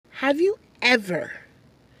Have you ever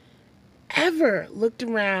looked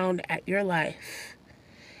around at your life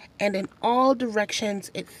and in all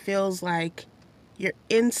directions it feels like you're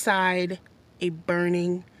inside a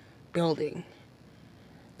burning building?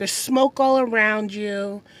 There's smoke all around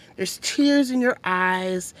you. There's tears in your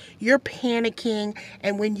eyes. You're panicking.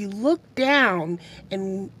 And when you look down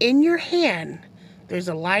and in your hand, there's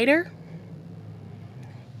a lighter.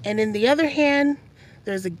 And in the other hand,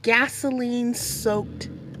 there's a gasoline soaked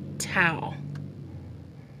towel.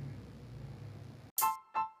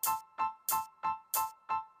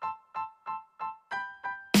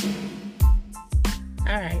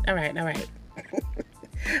 All right.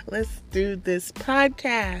 Let's do this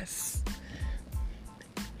podcast.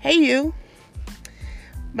 Hey, you.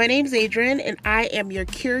 My name's Adrian, and I am your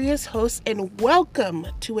curious host, and welcome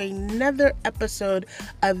to another episode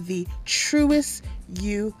of the Truest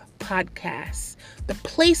You podcast, the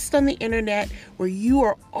place on the internet where you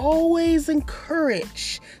are always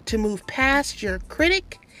encouraged to move past your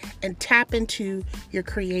critic and tap into your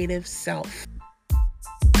creative self.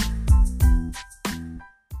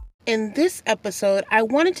 In this episode, I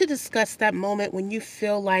wanted to discuss that moment when you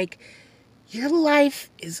feel like your life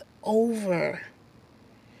is over.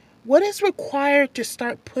 What is required to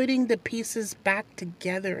start putting the pieces back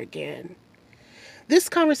together again? This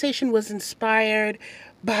conversation was inspired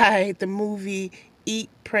by the movie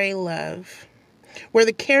Eat, Pray, Love, where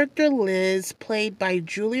the character Liz, played by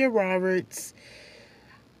Julia Roberts,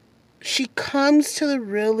 she comes to the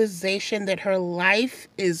realization that her life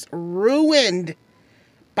is ruined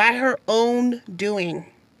by her own doing.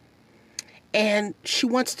 And she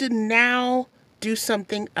wants to now do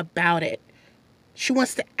something about it. She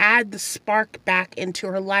wants to add the spark back into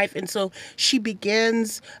her life. And so she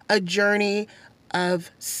begins a journey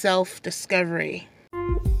of self-discovery.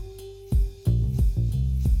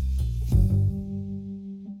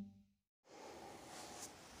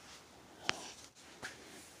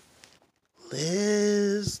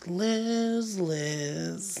 Liz.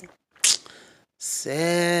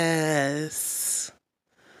 Sis.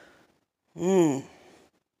 I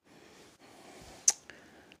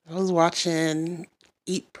was watching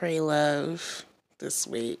Eat, Pray, Love this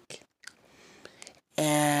week,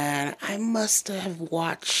 and I must have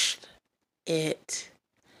watched it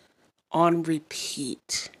on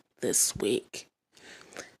repeat this week.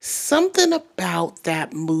 Something about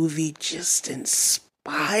that movie just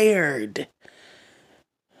inspired.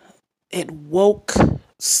 It woke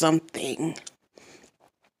something.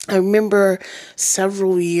 I remember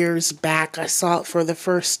several years back, I saw it for the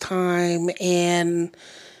first time, and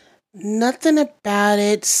nothing about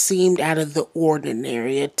it seemed out of the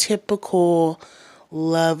ordinary. A typical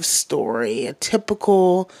love story, a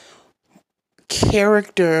typical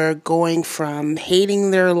character going from hating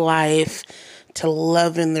their life to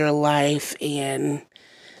loving their life, and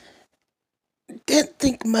didn't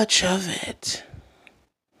think much of it.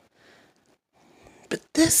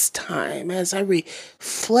 But this time, as I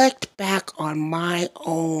reflect back on my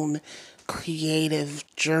own creative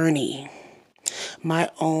journey, my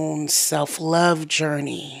own self-love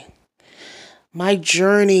journey, my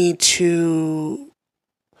journey to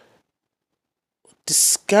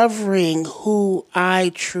discovering who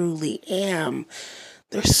I truly am,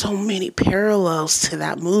 there's so many parallels to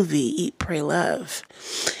that movie, Eat, Pray, Love.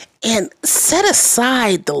 And set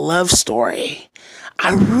aside the love story,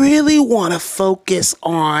 I really want to focus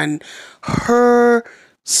on her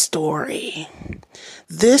story.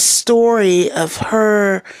 This story of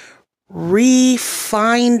her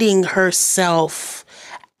refinding herself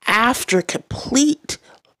after complete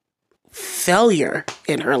failure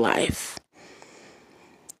in her life.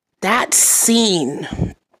 That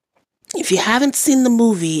scene, if you haven't seen the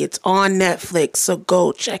movie, it's on Netflix, so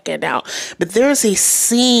go check it out. But there's a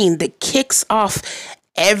scene that kicks off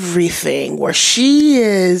everything where she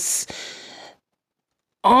is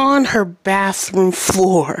on her bathroom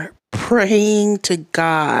floor praying to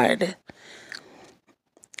God.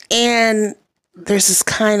 And there's this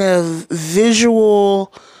kind of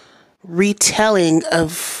visual retelling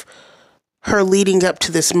of her leading up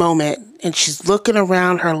to this moment. And she's looking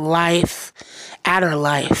around her life, at her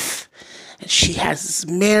life. And she has this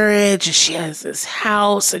marriage, and she has this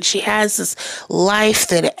house, and she has this life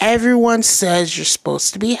that everyone says you're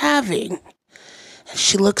supposed to be having. And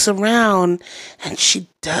she looks around, and she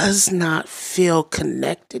does not feel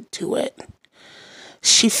connected to it.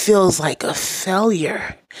 She feels like a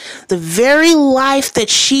failure. The very life that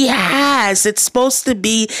she has, it's supposed to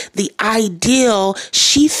be the ideal,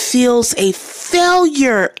 she feels a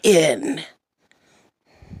failure in.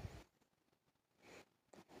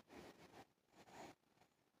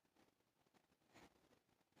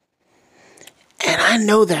 I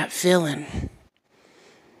know that feeling.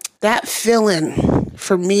 That feeling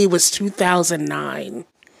for me was 2009,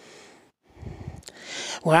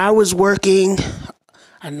 where I was working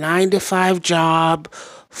a 9-to-5 job,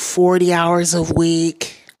 40 hours a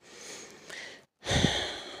week,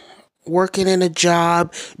 working in a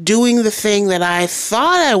job, doing the thing that I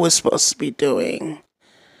thought I was supposed to be doing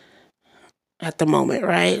at the moment,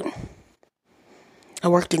 right? I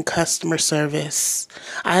worked in customer service.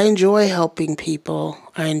 I enjoy helping people.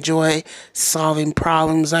 I enjoy solving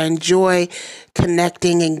problems. I enjoy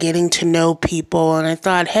connecting and getting to know people. And I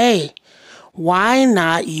thought, hey, why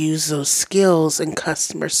not use those skills in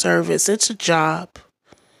customer service? It's a job,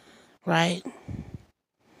 right?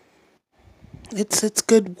 It's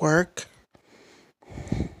good work.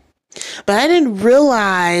 But I didn't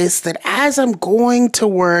realize that as I'm going to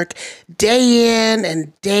work day in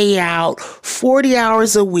and day out, 40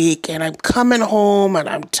 hours a week, and I'm coming home and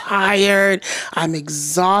I'm tired, I'm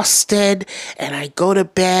exhausted, and I go to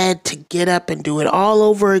bed to get up and do it all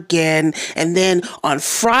over again. And then on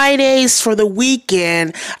Fridays for the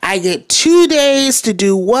weekend, I get 2 days to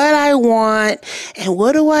do what I want. And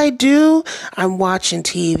what do? I'm watching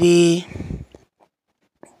TV.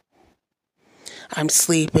 I'm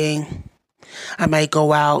sleeping. I might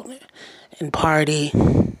go out and party.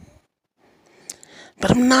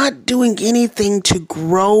 But I'm not doing anything to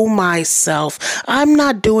grow myself. I'm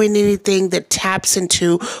not doing anything that taps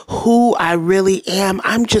into who I really am.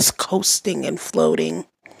 I'm just coasting and floating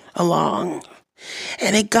along.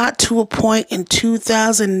 And it got to a point in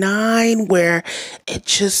 2009 where it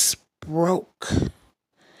just broke.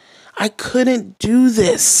 I couldn't do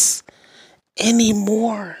this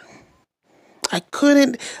anymore. I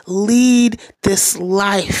couldn't lead this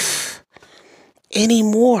life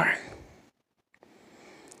anymore.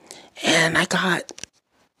 And I got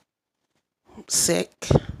sick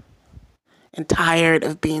and tired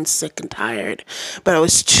of being sick and tired. But I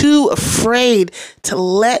was too afraid to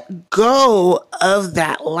let go of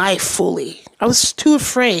that life fully. I was too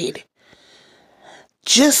afraid.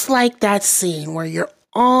 Just like that scene where you're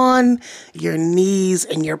on your knees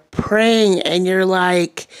and you're praying and you're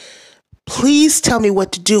like, please tell me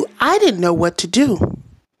what to do. I didn't know what to do.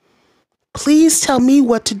 Please tell me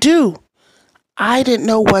what to do. I didn't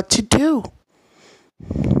know what to do.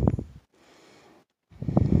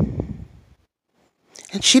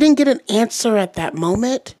 And she didn't get an answer at that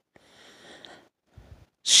moment.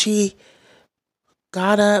 She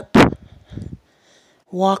got up,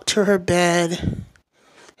 walked to her bed,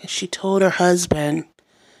 and she told her husband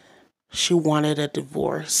she wanted a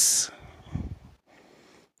divorce.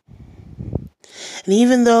 And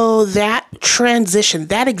even though that transition,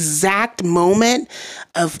 that exact moment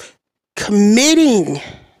of committing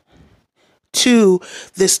to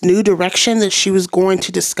this new direction that she was going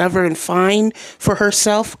to discover and find for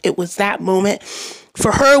herself, it was that moment.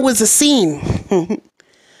 For her, it was a scene.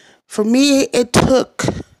 For me, it took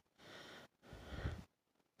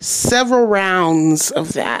several rounds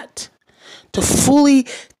of that to fully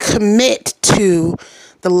commit to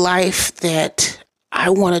the life that I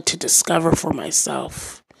wanted to discover for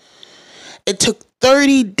myself. It took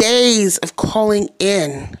 30 days of calling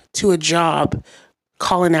in to a job,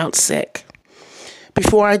 calling out sick,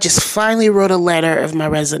 before I just finally wrote a letter of my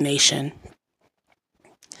resignation.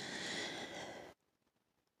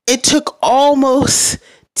 It took almost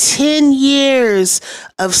 10 years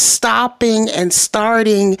of stopping and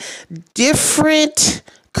starting different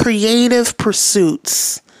creative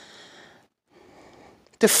pursuits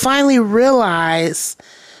to finally realize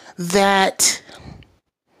that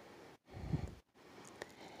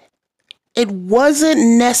it wasn't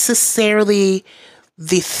necessarily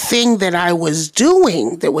the thing that I was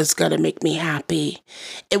doing that was going to make me happy.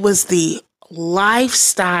 It was the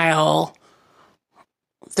lifestyle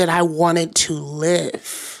that I wanted to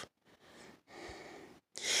live.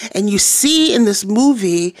 And you see in this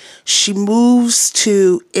movie, she moves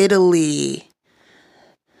to Italy.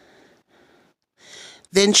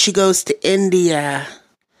 Then she goes to India.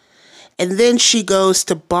 And then she goes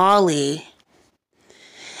to Bali.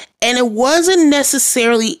 And it wasn't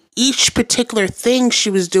necessarily each particular thing she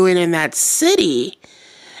was doing in that city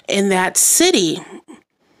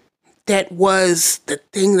that was the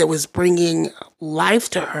thing that was bringing life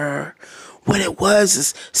to her. What it was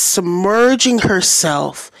is submerging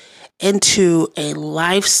herself into a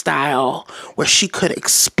lifestyle where she could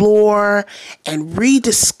explore and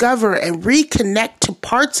rediscover and reconnect to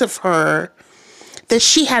parts of her that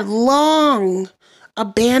she had long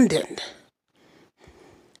abandoned.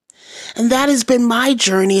 And that has been my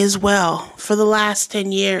journey as well for the last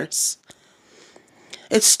 10 years.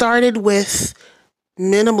 It started with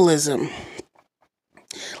minimalism.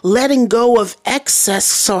 letting go of excess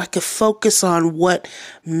so I could focus on what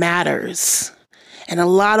matters. In a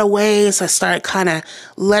lot of ways, I started kind of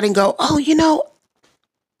letting go. Oh,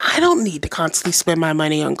 I don't need to constantly spend my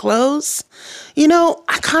money on clothes.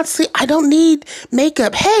 I don't need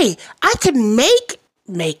makeup. Hey, I could make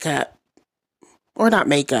makeup. Or not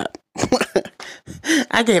makeup.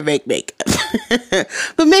 I can't make makeup.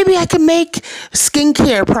 But maybe I can make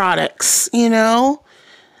skincare products,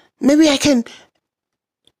 Maybe I can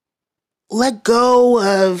let go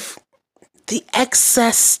of the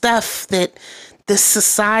excess stuff that the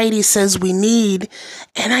society says we need,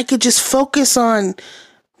 and I could just focus on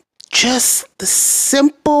just the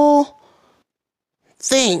simple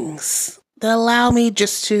things that allow me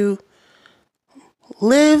just to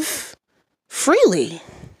live freely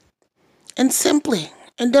and simply,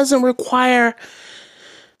 and doesn't require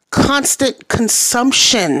constant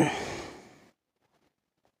consumption.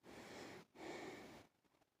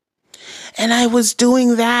 And I was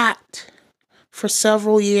doing that for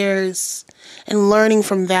several years and learning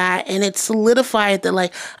from that. And it solidified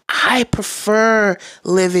that, I prefer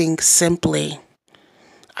living simply.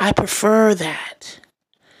 I prefer that.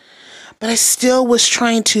 But I still was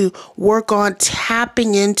trying to work on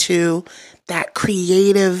tapping into that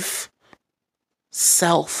creative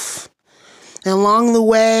self. And along the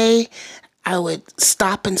way, I would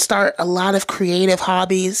stop and start a lot of creative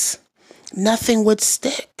hobbies. Nothing would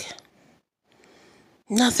stick.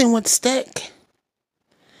 Nothing would stick.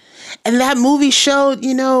 And that movie showed,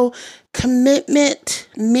 commitment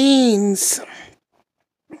means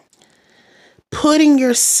putting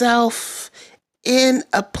yourself in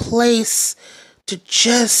a place to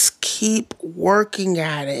just keep working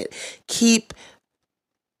at it, keep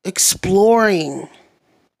exploring,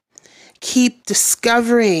 keep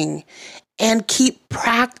discovering, and keep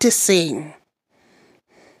practicing.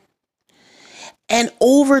 And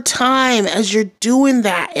over time, as you're doing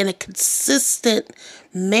that in a consistent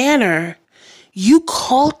manner, you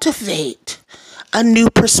cultivate a new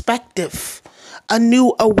perspective, a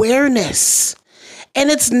new awareness. And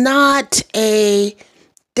it's not a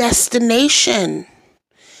destination.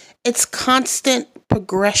 It's constant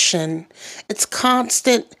progression. It's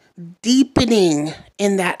constant deepening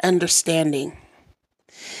in that understanding.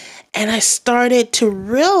 And I started to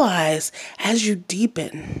realize as you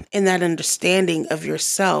deepen in that understanding of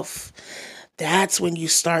yourself, that's when you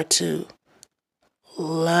start to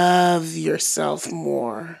love yourself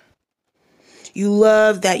more. You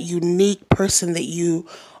love that unique person that you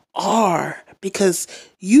are, because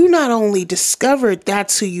you not only discovered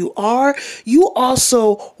that's who you are, you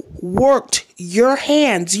also worked your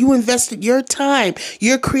hands, you invested your time,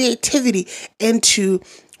 your creativity into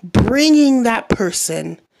bringing that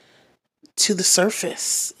person to the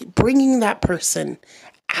surface, bringing that person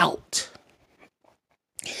out.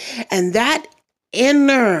 And that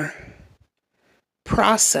inner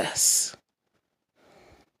process,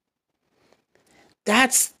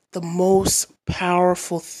 that's the most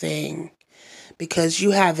powerful thing, because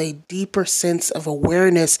you have a deeper sense of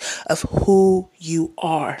awareness of who you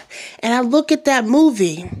are. And I look at that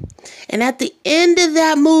movie, and at the end of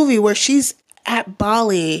that movie where she's at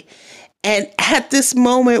Bali, and at this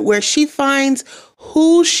moment where she finds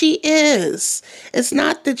who she is, it's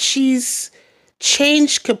not that she's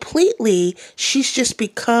changed completely. She's just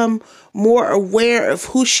become more aware of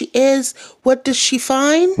who she is. What does she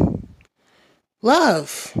find?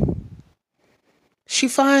 Love. She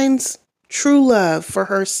finds true love for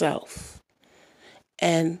herself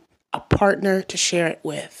and a partner to share it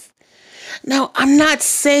with. Now, I'm not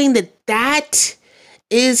saying that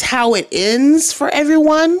is how it ends for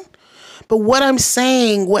everyone. But what I'm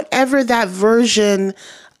saying, whatever that version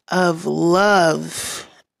of love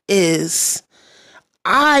is,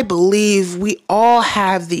 I believe we all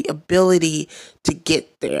have the ability to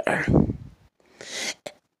get there.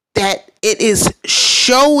 That it is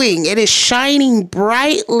shining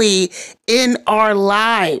brightly in our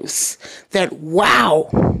lives. That, wow,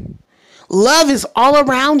 love is all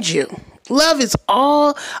around you. Love is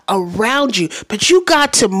all around you, but you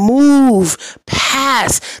got to move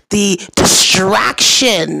past the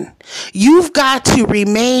distraction. You've got to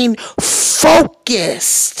remain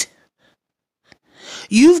focused.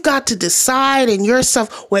 You've got to decide in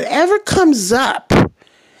yourself, whatever comes up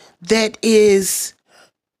that is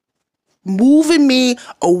moving me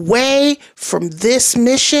away from this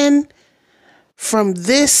mission, from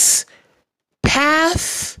this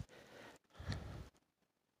path,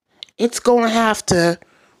 it's going to have to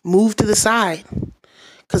move to the side,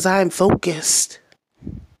 because I'm focused.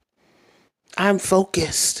 I'm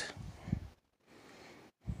focused.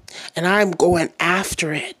 And I'm going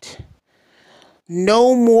after it.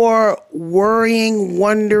 No more worrying,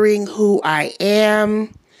 wondering who I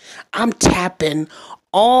am. I'm tapping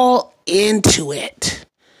all into it.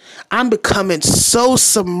 I'm becoming so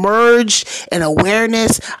submerged in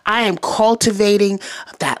awareness. I am cultivating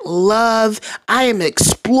that love. I am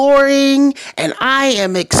exploring and I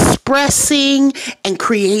am expressing, and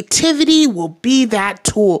creativity will be that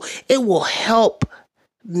tool. It will help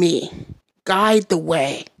me guide the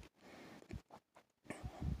way.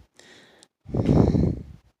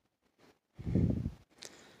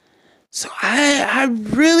 So I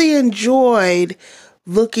really enjoyed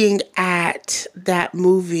looking at that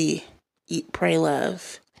movie, Eat, Pray,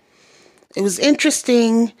 Love. It was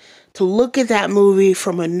interesting to look at that movie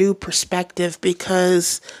from a new perspective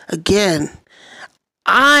because, again,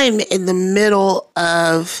 I'm in the middle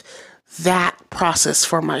of that process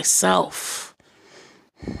for myself.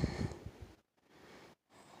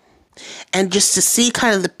 And just to see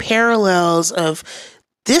kind of the parallels of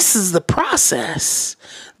this is the process.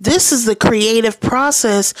 This is the creative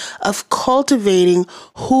process of cultivating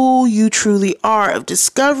who you truly are, of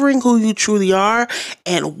discovering who you truly are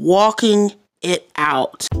and walking it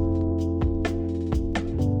out.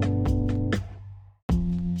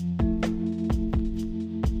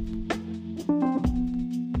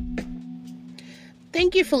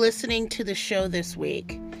 Thank you for listening to the show this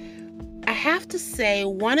week. I have to say,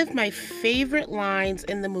 one of my favorite lines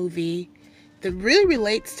in the movie that really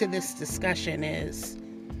relates to this discussion is,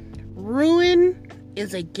 ruin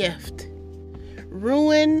is a gift.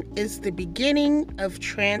 Ruin is the beginning of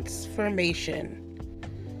transformation.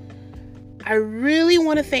 I really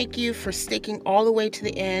want to thank you for sticking all the way to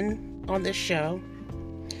the end on this show.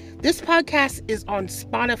 This podcast is on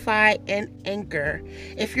Spotify and Anchor.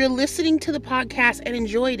 If you're listening to the podcast and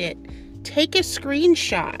enjoyed it, take a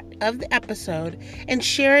screenshot of the episode and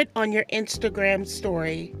share it on your Instagram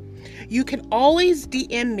story. You can always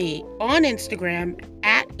DM me on Instagram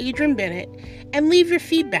at Adrian Bennett and leave your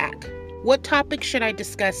feedback. What topic should I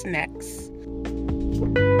discuss next?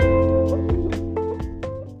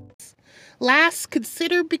 Last,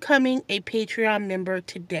 consider becoming a Patreon member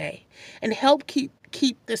today and help keep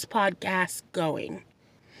this podcast going.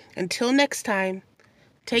 Until next time,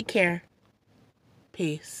 take care.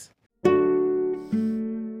 Peace.